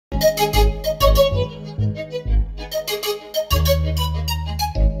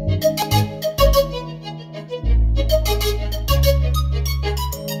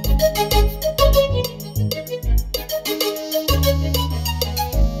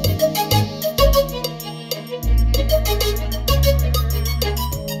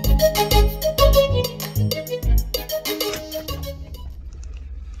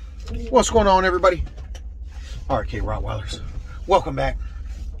What's going on, everybody? RK Rottweilers. Welcome back.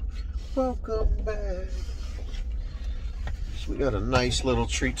 Welcome back. So we got a nice little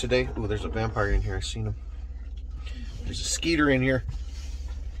treat today. Ooh, there's a vampire in here. I seen him. There's a skeeter in here.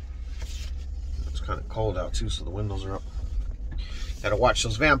 It's kind of cold out too, so the windows are up. Gotta watch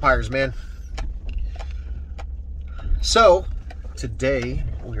those vampires, man. So today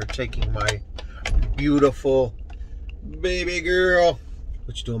we are taking my beautiful baby girl.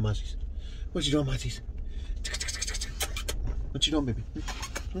 What you doing, Mozzies? What you doing, Mozzies? What you doing, baby?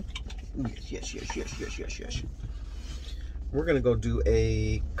 Yes. We're gonna go do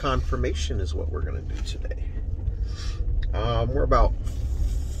a confirmation is what we're gonna do today. We're about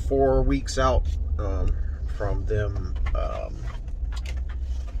 4 weeks out from them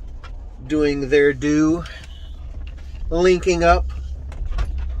doing their due, linking up,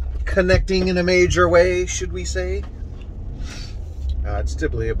 connecting in a major way, should we say. It's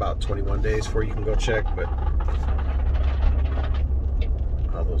typically about 21 days before you can go check, but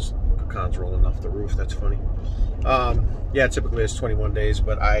all those pecans rolling off the roof, that's funny. Yeah, typically it's 21 days,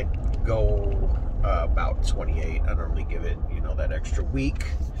 but I go about 28. I normally give it, you know, that extra week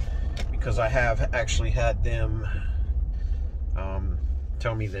because I have actually had them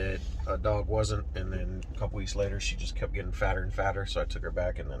tell me that a dog wasn't, and then a couple weeks later she just kept getting fatter and fatter, so I took her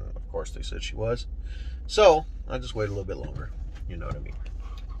back, and then of course they said she was. So I just waited a little bit longer. You know what I mean?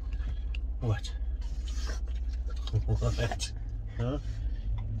 What? What? Huh?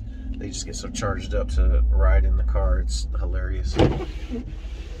 They just get so charged up to ride in the car. It's hilarious.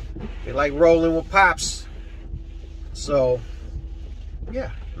 They like rolling with pops. So,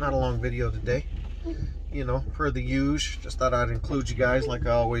 yeah, not a long video today. You know, per the usual. Just thought I'd include you guys like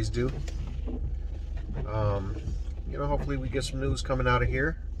I always do. You know, hopefully we get some news coming out of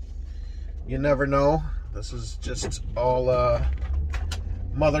here. You never know. This is just all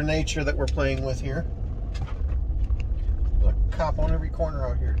Mother Nature that we're playing with here. A cop on every corner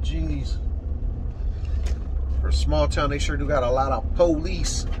out here. Jeez. For a small town, they sure do got a lot of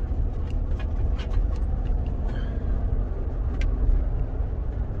police.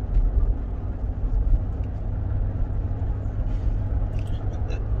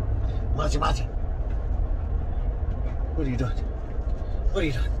 Mozzie. What are you doing? What are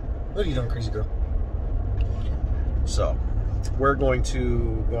you doing? What are you doing, crazy girl? So, we're going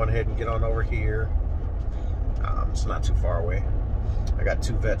to go ahead and get on over here. It's not too far away. I got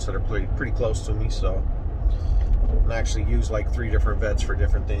 2 vets that are pretty close to me, so I actually use like 3 different vets for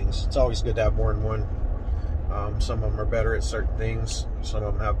different things. It's always good to have more than one. Some of them are better at certain things. Some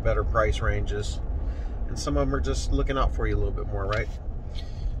of them have better price ranges. And some of them are just looking out for you a little bit more, right?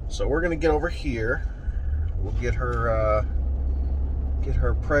 So we're going to get over here. We'll get her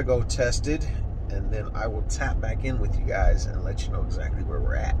prego tested. And then I will tap back in with you guys and let you know exactly where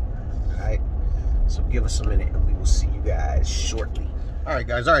we're at. All right? So give us a minute and we will see you guys shortly. All right,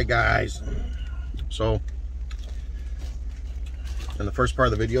 guys. So in the first part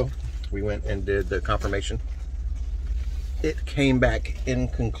of the video, we went and did the confirmation. It came back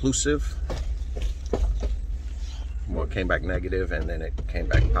inconclusive. Well, it came back negative, and then it came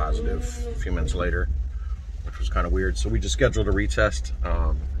back positive a few minutes later, which was kind of weird. So we just scheduled a retest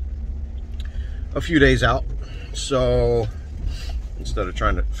a few days out. So instead of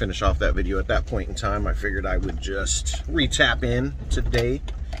trying to finish off that video at that point in time, I figured I would just re-tap in today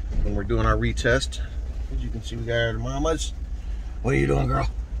when we're doing our retest. As you can see, we got our mamas. What are you doing, girl?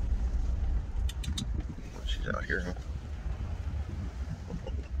 She's out here, huh?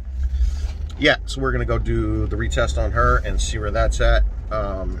 Yeah, so we're gonna go do the retest on her and see where that's at.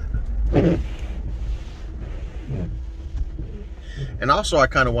 And also I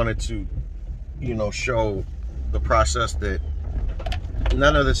kind of wanted to, you know, show the process that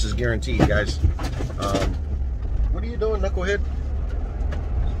none of this is guaranteed, guys. What are you doing, knucklehead?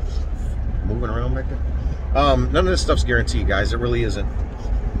 Moving around like that? None of this stuff's guaranteed, guys. It really isn't.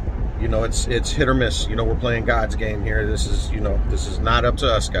 You know, it's hit or miss. You know, we're playing God's game here. This is, you know, this is not up to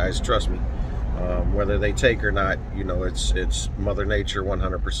us, guys. Trust me. Whether they take or not, you know, it's Mother Nature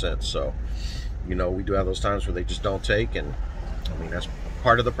 100%. So, you know, we do have those times where they just don't take, and I mean, that's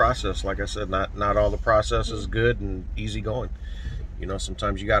part of the process. Like I said, not all the process is good and easy going. You know,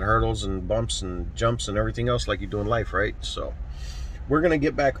 sometimes you got hurdles and bumps and jumps and everything else like you do in life, right? So we're gonna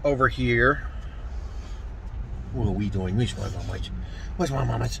get back over here. What are we doing? Where's my mama? Where's my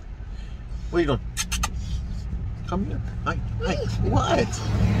mama? What are you doing? Come here. Hi. What?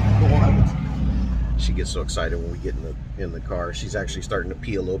 She gets so excited when we get in the car. She's actually starting to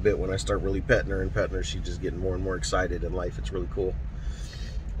pee a little bit when I start really petting her. She's just getting more and more excited in life. It's really cool.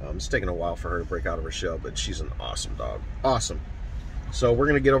 It's taken a while for her to break out of her shell, but she's an awesome dog. Awesome. So we're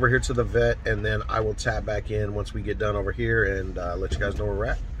gonna get over here to the vet, and then I will tap back in once we get done over here and let you guys know where we're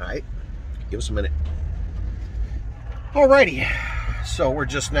at. All right, give us a minute. Alrighty, so we're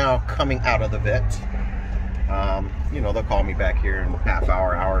just now coming out of the vet. You know, they'll call me back here in a half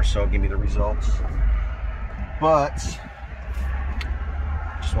hour or so, give me the results. But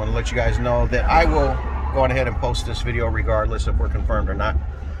just want to let you guys know that I will go ahead and post this video regardless if we're confirmed or not.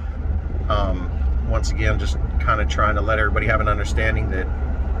 Once again, just kind of trying to let everybody have an understanding that,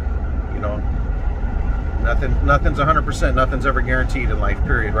 you know, nothing's 100%, nothing's ever guaranteed in life,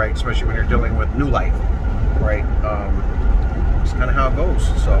 period, right? Especially when you're dealing with new life, right? It's kind of how it goes.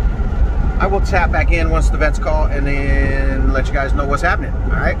 So I will tap back in once the vets call and then let you guys know what's happening.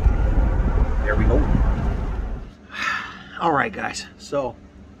 All right, there we go. All right, guys, so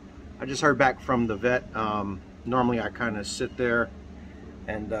I just heard back from the vet. Normally I kind of sit there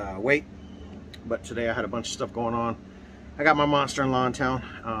and wait, but today I had a bunch of stuff going on. I got my monster-in-law in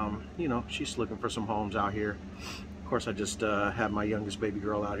town. You know, she's looking for some homes out here. Of course, I just had my youngest baby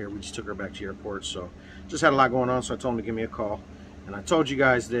girl out here. We just took her back to the airport, so just had a lot going on, so I told him to give me a call. And I told you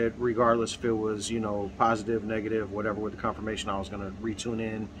guys that regardless if it was, you know, positive, negative, whatever, with the confirmation, I was going to retune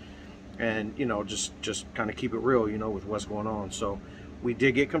in and, you know, just kind of keep it real, you know, with what's going on. So we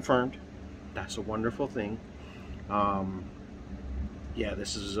did get confirmed. That's a wonderful thing. Yeah,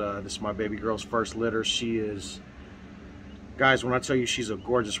 this is my baby girl's first litter. She is, guys, when I tell you she's a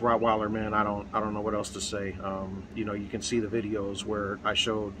gorgeous Rottweiler, man, I don't know what else to say. You know, you can see the videos where I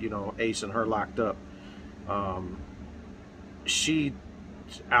showed, you know, Ace and her locked up. She,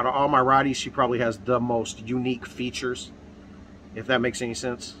 out of all my Rotties, she probably has the most unique features, if that makes any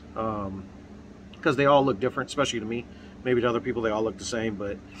sense. Because they all look different, especially to me. Maybe to other people they all look the same,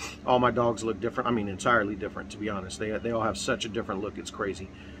 but all my dogs look different. I mean, entirely different, to be honest. They all have such a different look, it's crazy.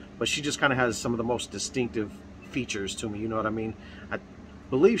 But she just kind of has some of the most distinctive features to me, you know what I mean? I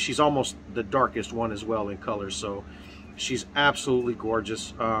believe she's almost the darkest one as well in color, so she's absolutely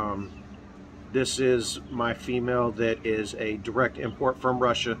gorgeous. This is my female that is a direct import from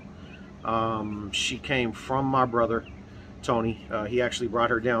Russia. She came from my brother, Tony. He actually brought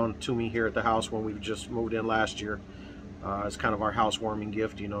her down to me here at the house when we just moved in last year. It's kind of our housewarming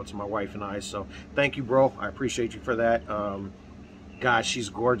gift, you know, to my wife and I. So thank you, bro. I appreciate you for that. God, she's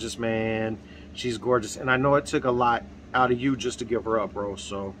gorgeous, man. She's gorgeous. And I know it took a lot out of you just to give her up, bro.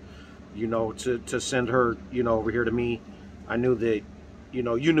 So, you know, to send her, you know, over here to me, I knew that, you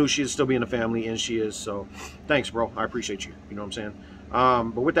know, you knew she'd still be in the family, and she is. So thanks, bro. I appreciate you. You know what I'm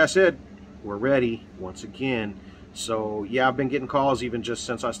saying? But with that said, we're ready once again. So yeah, I've been getting calls even just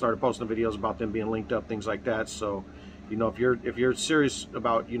since I started posting videos about them being linked up, things like that. So, you know, if you're serious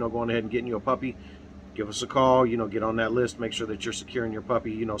about, you know, going ahead and getting you a puppy, give us a call, you know, get on that list, make sure that you're securing your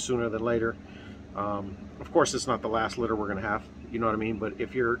puppy, you know, sooner than later. Of course, it's not the last litter we're going to have, you know what I mean? But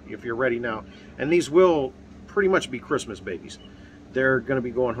if you're ready now, and these will pretty much be Christmas babies. They're going to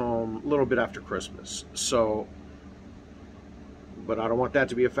be going home a little bit after Christmas. So, but I don't want that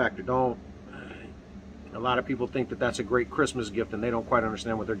to be a factor. A lot of people think that that's a great Christmas gift and they don't quite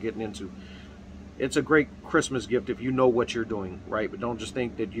understand what they're getting into. It's a great Christmas gift if you know what you're doing, right? But don't just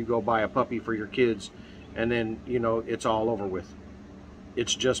think that you go buy a puppy for your kids and then, you know, it's all over with.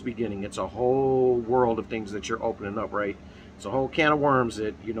 It's just beginning. It's a whole world of things that you're opening up, right? It's a whole can of worms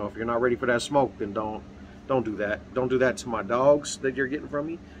that, you know, if you're not ready for that smoke, then don't do that. Don't do that to my dogs that you're getting from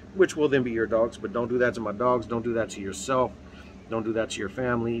me, which will then be your dogs, but don't do that to my dogs. Don't do that to yourself. Don't do that to your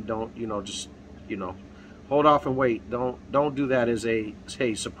family. Don't, you know, just, you know, hold off and wait. Don't do that as a,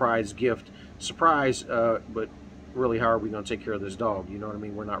 hey, surprise gift. Surprise, but really, how are we going to take care of this dog? You know what I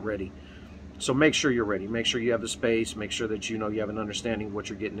mean? We're not ready. So make sure you're ready. Make sure you have the space. Make sure that, you know, you have an understanding of what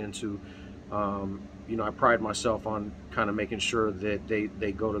you're getting into. You know, I pride myself on kind of making sure that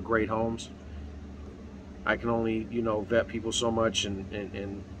they go to great homes. I can only, you know, vet people so much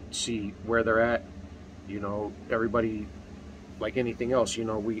and see where they're at. You know, everybody, like anything else, you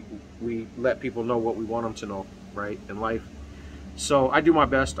know, we let people know what we want them to know, right, in life. So I do my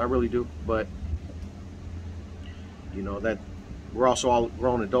best, I really do, but, you know, that we're also all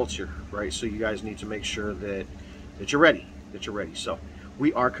grown adults here, right? So you guys need to make sure that you're ready, So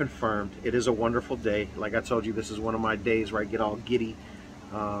we are confirmed. It is a wonderful day. Like I told you, this is one of my days where I get all giddy.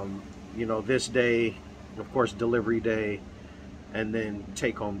 You know, this day, of course, delivery day, and then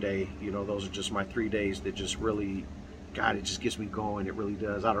take-home day. You know, those are just my 3 days that just really, God, it just gets me going. It really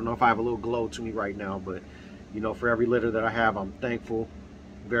does. I don't know if I have a little glow to me right now, but, you know, for every litter that I have, I'm thankful,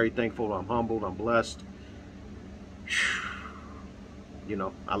 very thankful. I'm humbled. I'm blessed. You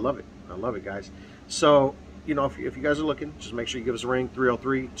know, I love it. I love it, guys. So, you know, if you guys are looking, just make sure you give us a ring,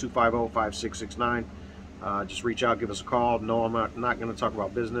 303-250-5669. just reach out, give us a call. No, I'm not going to talk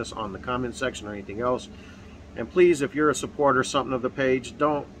about business on the comment section or anything else. And please, if you're a supporter or something of the page,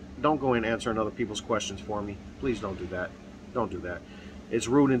 don't go in answering other people's questions for me. Please don't do that. Don't do that. It's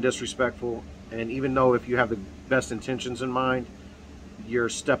rude and disrespectful. And even though if you have the best intentions in mind, you're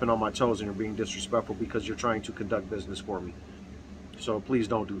stepping on my toes and you're being disrespectful because you're trying to conduct business for me. So please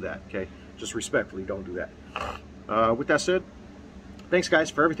don't do that, okay? Just respectfully, don't do that. With that said, thanks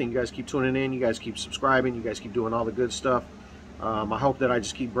guys for everything. You guys keep tuning in, you guys keep subscribing, you guys keep doing all the good stuff. I hope that I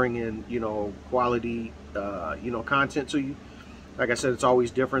just keep bringing, quality, content to you. Like I said, it's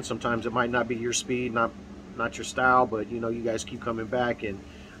always different. Sometimes it might not be your speed, not your style, but you guys keep coming back, and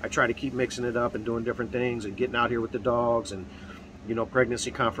I try to keep mixing it up and doing different things and getting out here with the dogs, and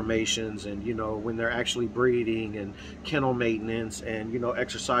pregnancy confirmations, and when they're actually breeding, and kennel maintenance, and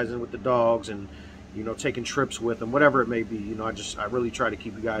exercising with the dogs, and taking trips with them, whatever it may be. I really try to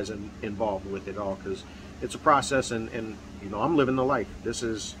keep you guys involved with it all, because it's a process, and I'm living the life. This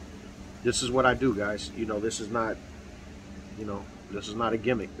is what I do, guys. This is not a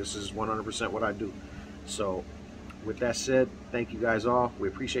gimmick. This is 100% what I do. So with that said, thank you guys all. We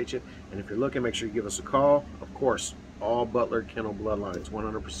appreciate you. And if you're looking, make sure you give us a call. Of course, all Butler Kennel Bloodlines,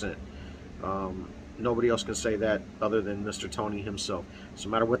 100%. Nobody else can say that other than Mr. Tony himself. So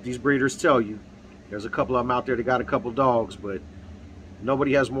no matter what these breeders tell you, there's a couple of them out there that got a couple dogs, but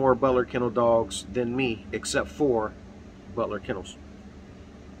nobody has more Butler Kennel dogs than me, except for Butler Kennels.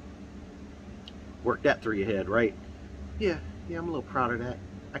 Work that through your head, right? Yeah, I'm a little proud of that.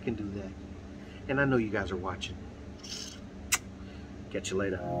 I can do that. And I know you guys are watching. Catch you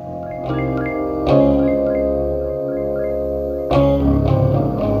later.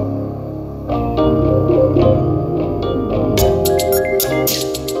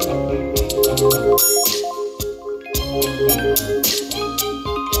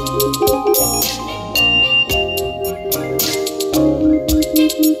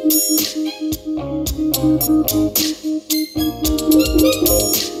 Thank you.